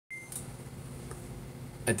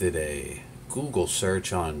I did a Google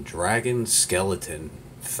search on dragon skeleton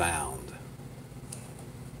found.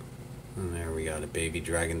 And there we got a baby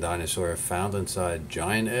dragon dinosaur found inside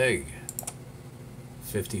giant egg.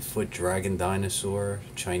 50-foot dragon dinosaur,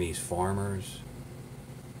 Chinese farmers,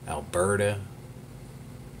 Alberta,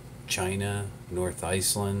 China, North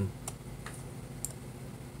Iceland,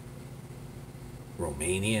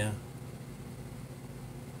 Romania.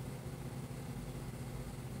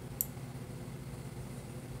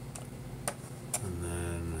 And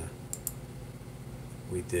then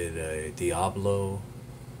we did a Diablo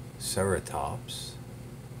Ceratops.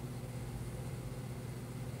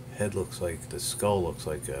 Head looks like, the skull looks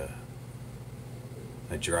like a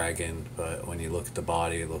dragon, but when you look at the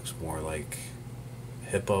body it looks more like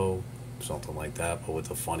hippo, something like that, but with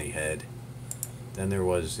a funny head. Then there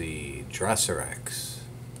was the Dressyrix.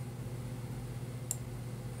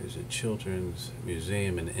 There's a children's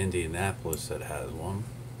museum in Indianapolis that has one,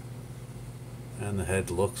 and the head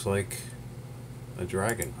looks like a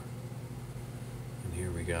dragon. And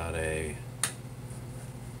here we got a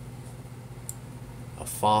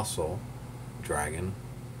fossil dragon.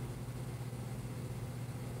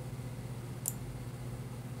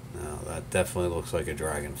 Now that definitely looks like a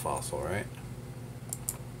dragon fossil, right?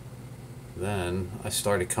 Then I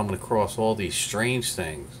started coming across all these strange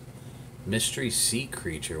things. Mystery sea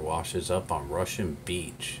creature washes up on Russian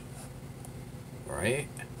beach. Right?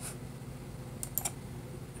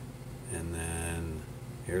 And then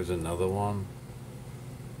here's another one.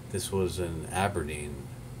 This was in Aberdeen.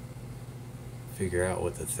 Figure out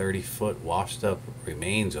what the 30-foot washed up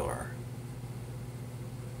remains are.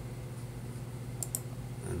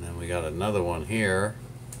 And then we got another one here.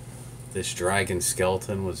 This dragon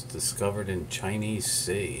skeleton was discovered in Chinese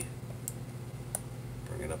Sea.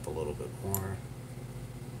 Bring it up a little bit more.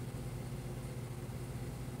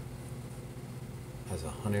 Has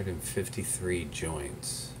 153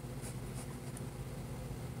 joints.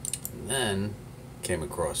 And then came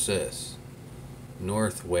across this.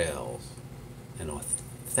 North Wales. An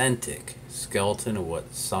authentic skeleton of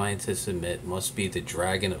what scientists admit must be the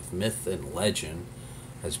dragon of myth and legend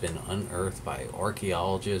has been unearthed by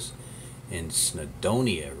archaeologists in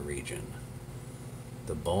Snowdonia region.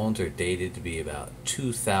 The bones are dated to be about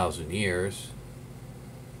 2,000 years.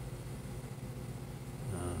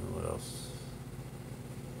 What else?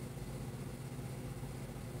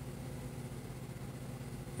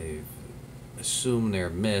 They've assumed their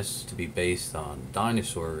myths to be based on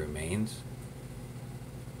dinosaur remains,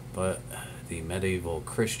 but the medieval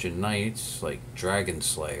Christian knights, like dragon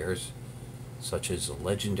slayers, such as the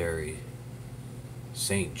legendary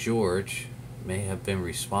Saint George, may have been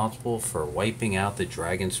responsible for wiping out the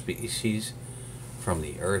dragon species from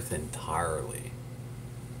the earth entirely.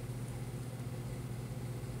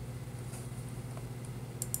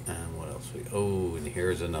 And what else oh, and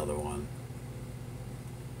here's another one.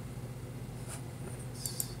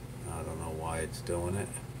 I don't know why it's doing it.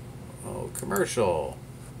 Oh, commercial.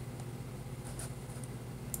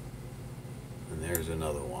 And there's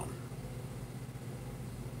another one.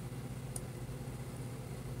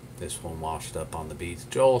 This one washed up on the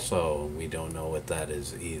beach also. We don't know what that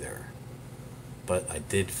is either. But I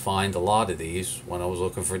did find a lot of these when I was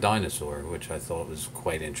looking for dinosaur, which I thought was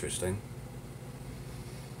quite interesting.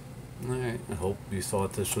 Alright, I hope you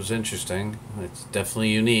thought this was interesting. It's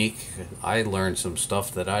definitely unique. I learned some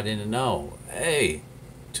stuff that I didn't know. Hey,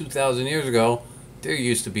 2,000 years ago, there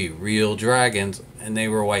used to be real dragons and they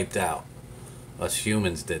were wiped out. Us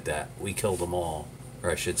humans did that. We killed them all.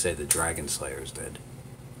 Or I should say the dragon slayers did.